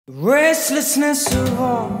Restlessness of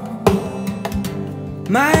all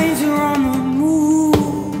minds are on the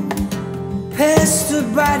move,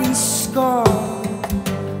 pestered by these scars.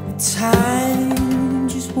 Time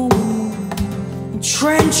just won't move. And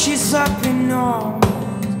trenches up in arms,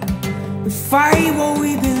 we fight what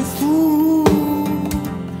we've been through.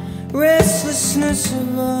 Restlessness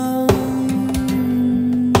of love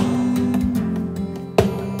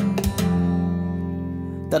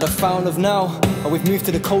that I found of now. And we've moved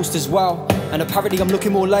to the coast as well, and apparently I'm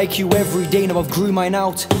looking more like you every day. Now I've grew mine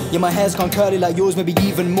out. Yeah, my hair's gone curly like yours, maybe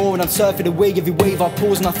even more. And I'm surfing away every wave I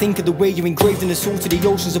pause, and I think of the way you're engraved in the salt of the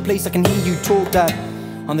ocean's a place I can hear you talk. That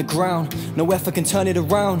on the ground, no effort can turn it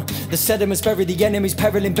around. The sediments bury the enemy's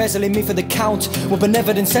peril, embezzling me for the count. Well,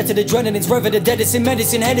 benevolent set to the adrenaline's rever the dead. It's in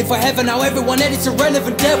medicine, headed for heaven. Now everyone edits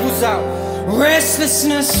irrelevant devils out.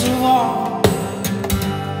 Restlessness of all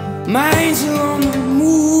minds are on the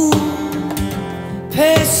move,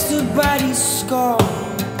 pestered by these scars.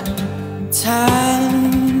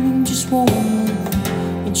 Time just won't move.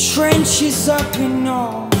 In trenches up in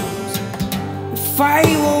arms, we fight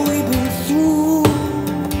what we've been through.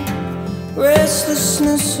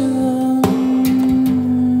 Restlessness alone.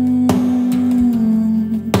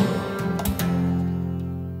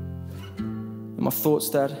 In my thoughts,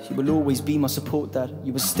 Dad, you will always be my support, Dad.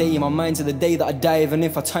 You will stay in my mind to the day that I die, even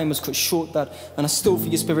if our time was cut short, Dad. And I still feel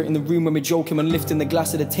your spirit in the room when we're joking, when lifting the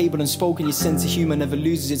glass at the table and spoken. Your sense of humour never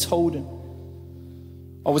loses its holding.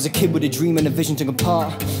 I was a kid with a dream and a vision to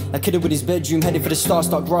apart. A kid with his bedroom, headed for the stars,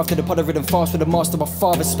 start grafted upon a rhythm fast with the master, my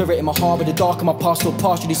father's spirit in my heart, with the dark of my past, still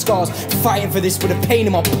partially scars. Fighting for this with the pain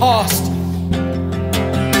in my past.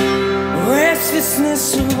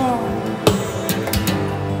 Restlessness of all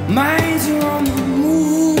minds are on the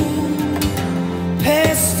move,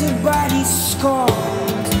 pestered by these scars.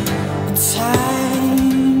 But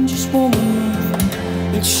time just won't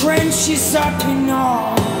move. In trenches up in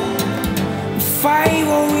arms, we fight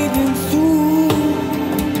what we've been through.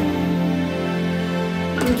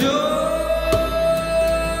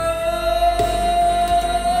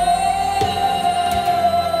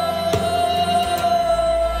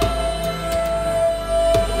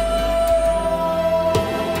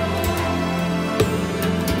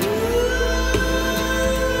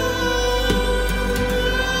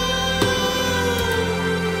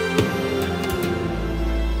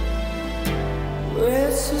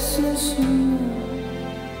 Restlessness.